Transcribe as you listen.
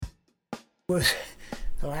Was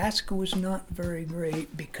Alaska was not very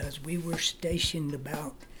great because we were stationed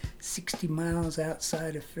about 60 miles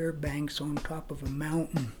outside of Fairbanks on top of a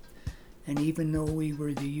mountain. And even though we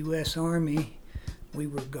were the U.S. Army, we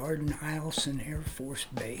were guarding Eielson Air Force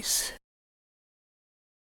Base.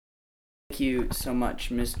 Thank you so much,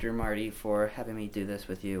 Mr. Marty, for having me do this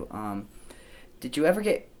with you. Did you ever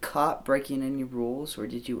get caught breaking any rules, or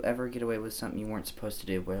did you ever get away with something you weren't supposed to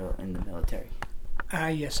do while in the military?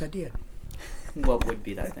 Yes, I did. What would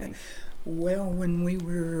be that thing? Well, when we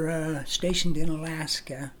were stationed in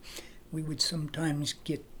Alaska, we would sometimes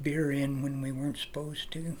get beer in when we weren't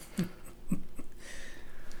supposed to.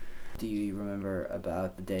 Do you remember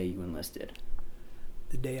about the day you enlisted?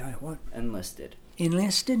 The day I what? Enlisted.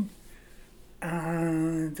 Enlisted?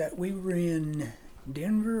 That we were in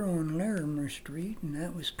Denver on Larimer Street, and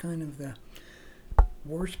that was kind of the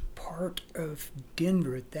worst part of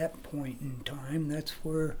Denver at that point in time. That's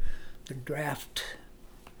where the draft,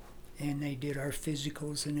 and they did our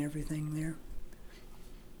physicals and everything there.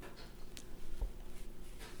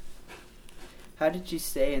 How did you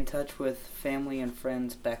stay in touch with family and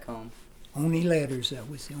friends back home? Only letters, that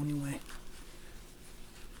was the only way.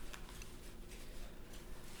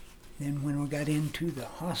 Then when we got into the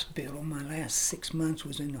hospital, my last 6 months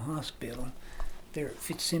was in the hospital there at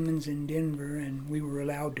Fitzsimmons in Denver, and we were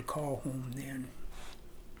allowed to call home then.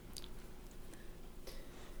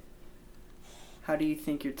 How do you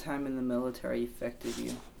think your time in the military affected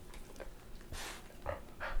you?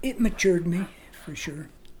 It matured me, for sure.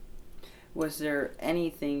 Was there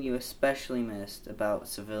anything you especially missed about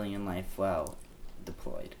civilian life while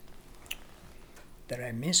deployed? That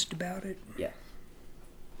I missed about it? Yeah.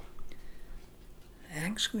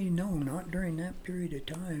 Actually, no, not during that period of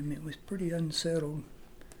time. It was pretty unsettled.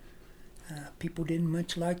 People didn't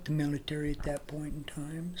much like the military at that point in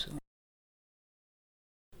time, so.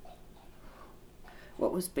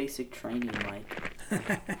 What was basic training like?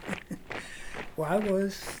 Well, I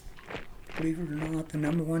was, believe it or not, the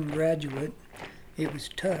 #1 graduate. It was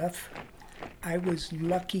tough. I was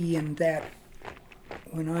lucky in that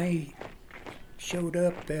when I showed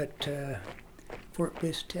up at Fort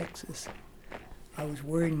Bliss, Texas, I was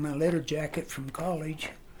wearing my letter jacket from college,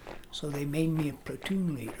 so they made me a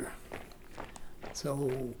platoon leader.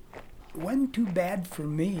 So it wasn't too bad for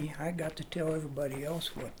me. I got to tell everybody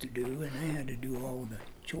else what to do, and I had to do all the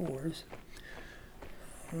chores.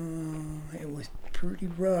 It was pretty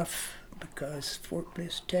rough because Fort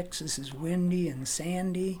Bliss, Texas is windy and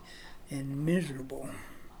sandy and miserable.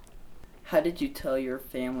 How did you tell your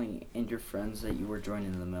family and your friends that you were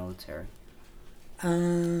joining the military?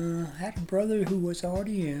 I had a brother who was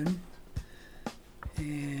already in,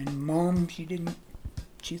 and Mom,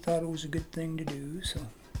 she thought it was a good thing to do, so